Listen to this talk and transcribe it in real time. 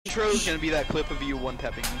intro is gonna be that clip of you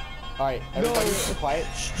one-tapping me. Alright, everybody be quiet.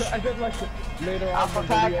 I did like later on. Alpha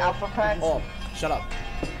pack, alpha pack. Oh, shut up.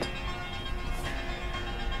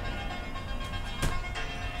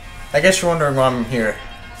 I guess you're wondering why I'm here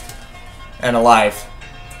and alive.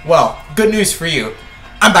 Well, good news for you.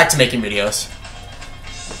 I'm back to making videos.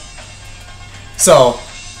 So,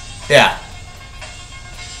 yeah.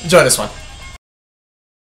 Enjoy this one.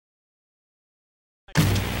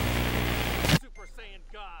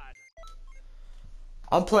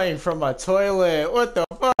 I'm playing from a toilet. What the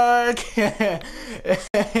fuck?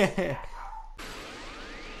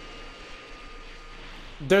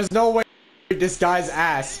 There's no way this guy's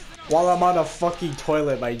ass while I'm on a fucking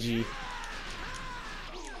toilet, my G.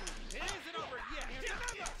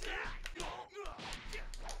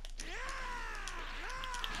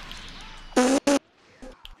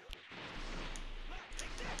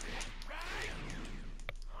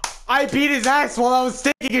 I beat his ass while I was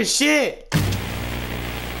taking a shit.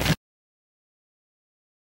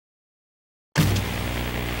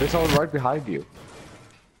 There's someone right behind you.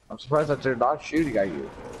 I'm surprised that they're not shooting at you.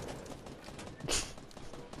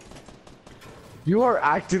 You are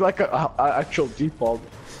acting like a actual default.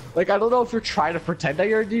 Like, I don't know if you're trying to pretend that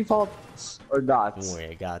you're a default or not. Boy,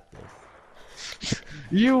 I got this.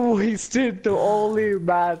 You wasted the only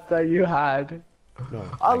map that you had. No,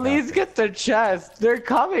 At least get the chest. They're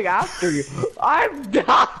coming after you. I'm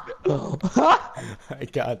not. I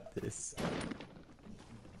got this.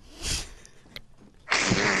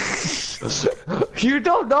 You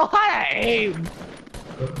don't know how to aim.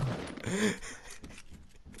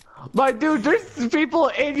 My dude, there's people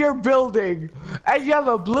in your building, and you have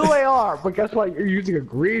a blue AR, but guess what? You're using a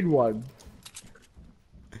green one.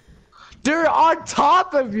 They're on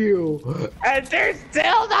top of you, and they're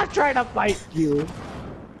still not trying to fight you.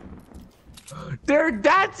 They're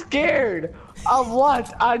that scared of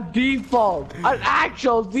what? A default, an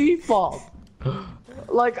actual default.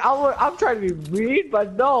 Like, I'm trying to be mean,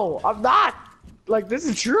 but no, I'm not. Like, this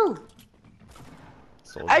is true.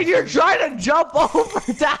 And you're trying to jump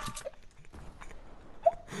over that.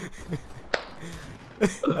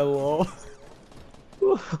 Hello?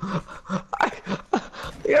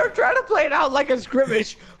 You're trying to play it out like a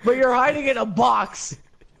scrimmage, but you're hiding in a box.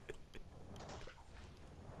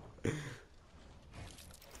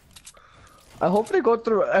 I hope they go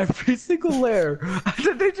through every single layer, and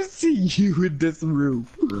then they just see you in this room,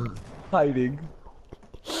 hiding.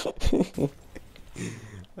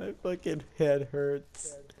 My fucking head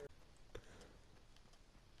hurts.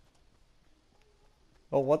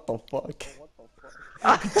 Oh, what the fuck?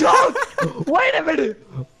 Don't! Wait a minute!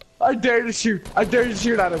 I dare to shoot. I dare to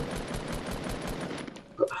shoot at him.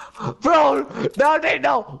 Bro, now they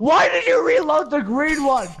know. Why did you reload the green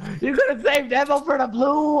one? You could have saved ammo for the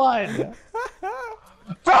blue one.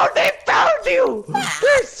 Bro, they found you!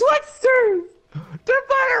 They're switchers! They're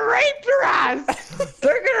about to rape your ass!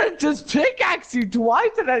 They're gonna just pickaxe you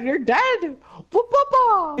twice and then you're dead! You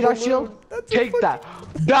got shield? Take that.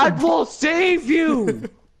 That will save you!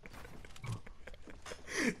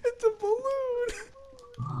 It's a balloon!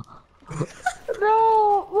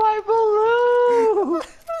 No, my balloon!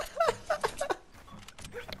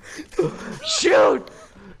 Shoot!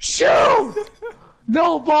 Shoot!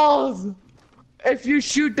 No balls! If you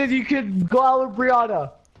shoot, then you can go out with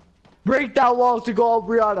Brianna. Break that wall to go out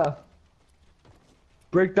with Brianna.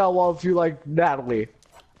 Break that wall if you like Natalie.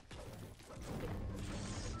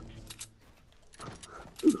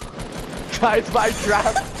 Guys, my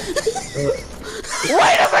trap.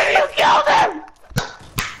 Wait a minute, you killed him!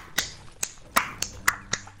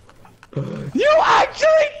 You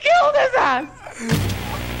actually killed his ass!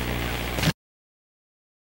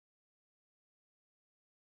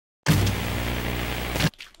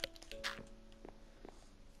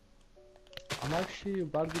 I'm actually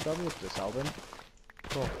about to be done with this, Alvin.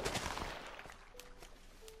 Cool.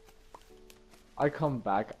 I come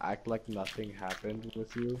back, act like nothing happened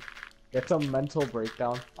with you. Get some mental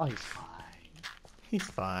breakdown. Oh, he's fine. He's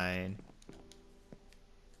fine.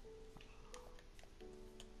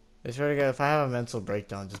 I swear to God, if I have a mental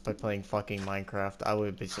breakdown just by playing fucking Minecraft, I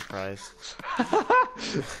would be surprised.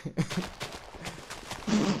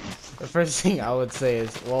 The first thing I would say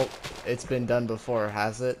is, well, it's been done before,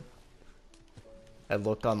 has it? I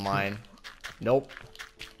looked online. Nope.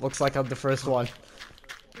 Looks like I'm the first one.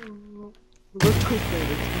 Let's quick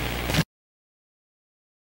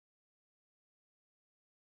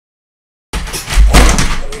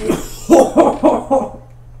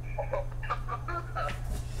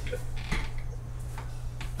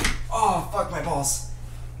Oh, fuck my balls.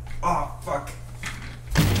 Oh, fuck.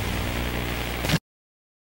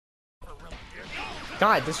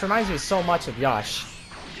 God, this reminds me so much of Yash.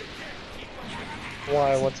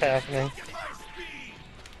 Why? What's happening?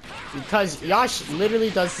 Because Yash literally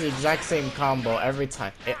does the exact same combo every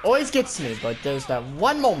time. It always gets me, but there's that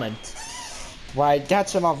one moment where I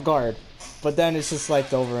catch him off guard. But then it's just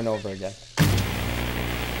like over and over again.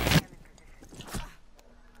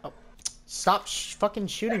 Oh, stop fucking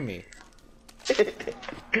shooting me. Give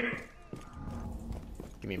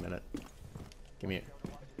me a minute. Give me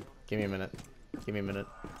a minute. Give me a minute.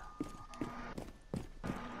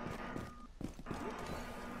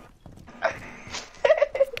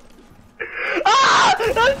 Ah!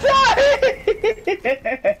 I'm sorry!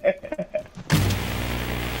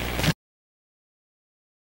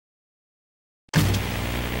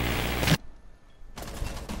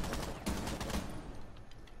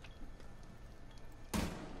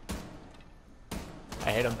 I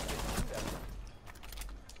hate him.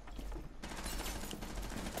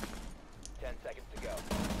 10 seconds to go.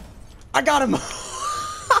 I got him!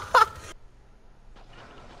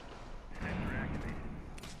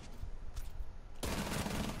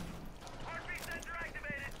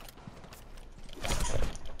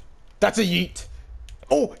 That's a yeet.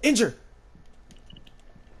 Oh, injure.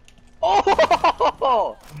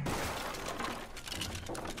 Oh!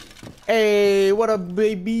 Hey, what up,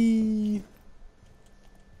 baby?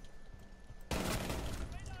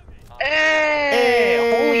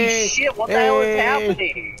 Hey! Holy shit, what the hell is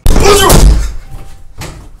happening?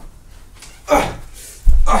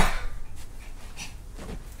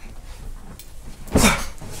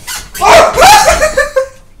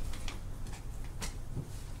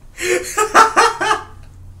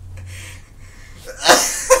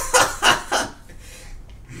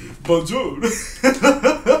 Bonjour.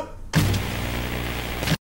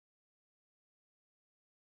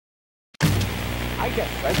 I get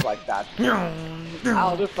friends like that.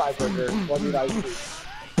 Ow, this fry burger. What did I do?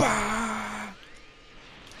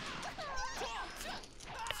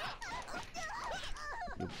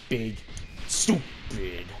 You big,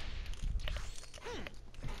 stupid.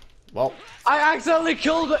 Well, I accidentally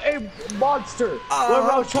killed a monster when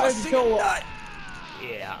I was trying to kill one.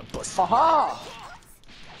 yeah, bust. Haha!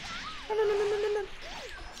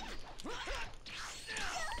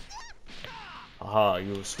 Aha,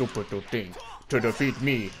 you stupid to think to defeat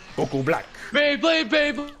me, Goku Black. Beyblade,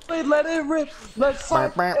 Beyblade, let it rip. Let's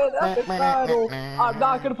fight an epic battle. I'm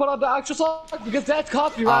not gonna put on the actual song because that's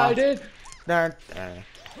copyrighted.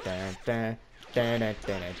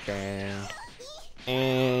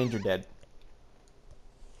 And you're dead.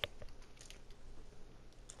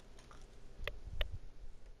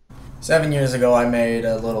 Seven years ago, I made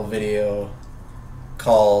a little video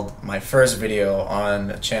called my first video on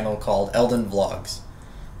a channel called Elden Vlogs.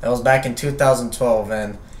 That was back in 2012,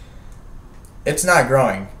 and it's not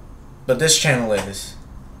growing, but this channel is,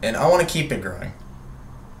 and I want to keep it growing.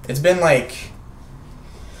 It's been like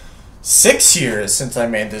 6 years since I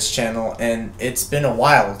made this channel, and it's been a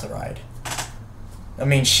wild ride. I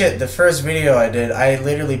mean, shit, the first video I did, I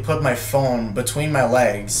literally put my phone between my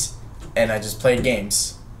legs and I just played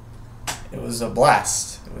games. It was a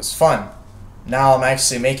blast. It was fun. Now I'm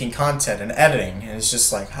actually making content and editing, and it's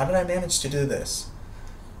just like, how did I manage to do this?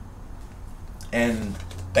 And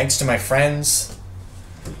thanks to my friends,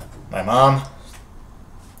 my mom,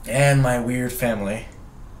 and my weird family,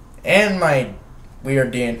 and my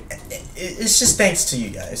weird DNA. It's just thanks to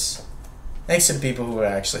you guys. Thanks to the people who are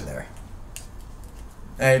actually there.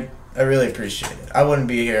 I really appreciate it. I wouldn't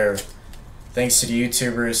be here thanks to the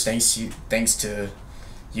YouTubers, thanks to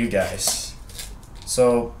you guys.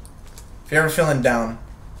 So if you're ever feeling down,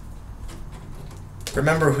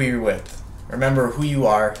 remember who you're with. Remember who you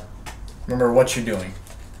are. Remember what you're doing.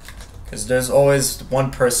 Because there's always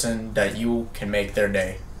one person that you can make their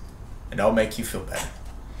day. And that'll make you feel better.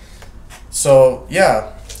 So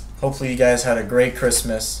yeah, hopefully you guys had a great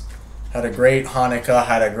Christmas, had a great Hanukkah,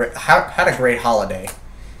 had a great holiday,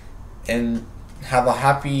 and have a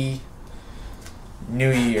happy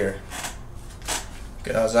New Year.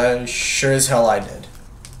 Because I sure as hell I did.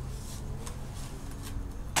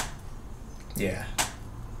 Yeah.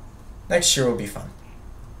 Next year will be fun.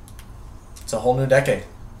 It's a whole new decade.